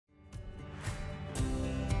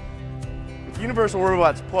Universal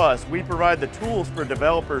Robots Plus, we provide the tools for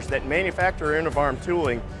developers that manufacture end-of-arm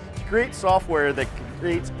tooling to create software that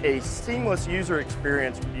creates a seamless user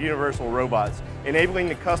experience with Universal Robots, enabling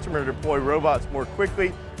the customer to deploy robots more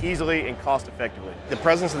quickly, easily, and cost-effectively. The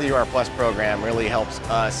presence of the UR Plus program really helps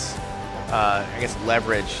us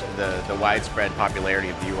leverage the widespread popularity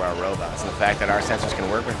of the UR robots. And the fact that our sensors can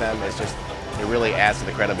work with them it really adds to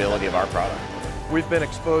the credibility of our product. We've been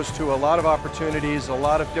exposed to a lot of opportunities, a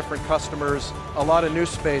lot of different customers, a lot of new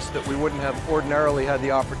space that we wouldn't have ordinarily had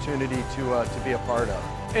the opportunity to be a part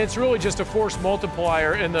of. It's really just a force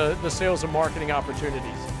multiplier in the sales and marketing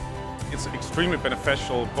opportunities. It's extremely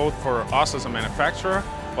beneficial both for us as a manufacturer,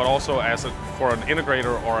 but also for an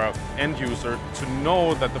integrator or an end user to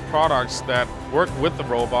know that the products that work with the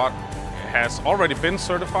robot has already been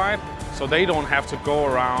certified, so they don't have to go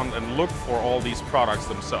around and look for all these products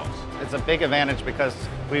themselves. It's a big advantage because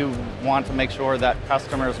we want to make sure that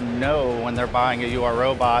customers know when they're buying a UR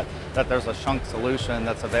robot that there's a shunt solution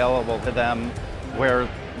that's available to them where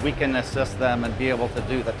we can assist them and be able to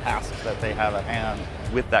do the tasks that they have at hand.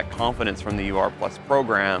 With that confidence from the UR Plus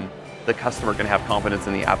program, the customer can have confidence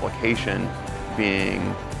in the application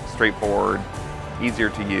being straightforward, easier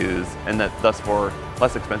to use, and that thus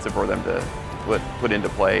less expensive for them to put into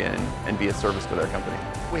play and be a service to their company.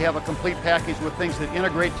 We have a complete package with things that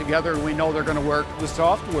integrate together and we know they're going to work. The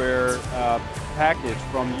software package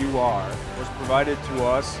from UR was provided to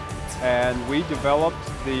us, and we developed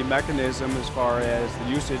the mechanism as far as the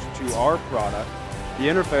usage to our product. The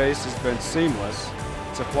interface has been seamless.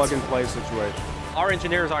 It's a plug-and-play situation. Our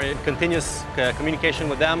engineers are in continuous communication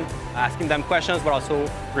with them, asking them questions, but also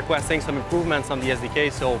requesting some improvements on the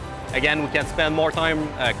SDK. So again, we can spend more time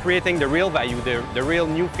creating the real value, the real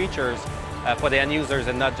new features for the end users,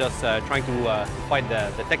 and not just trying to fight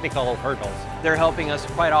the technical hurdles. They're helping us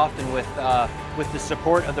quite often with the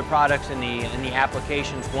support of the products and the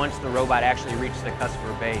applications once the robot actually reaches the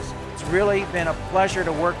customer base. It's really been a pleasure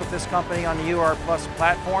to work with this company on the UR Plus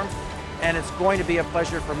platform, and it's going to be a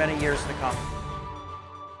pleasure for many years to come.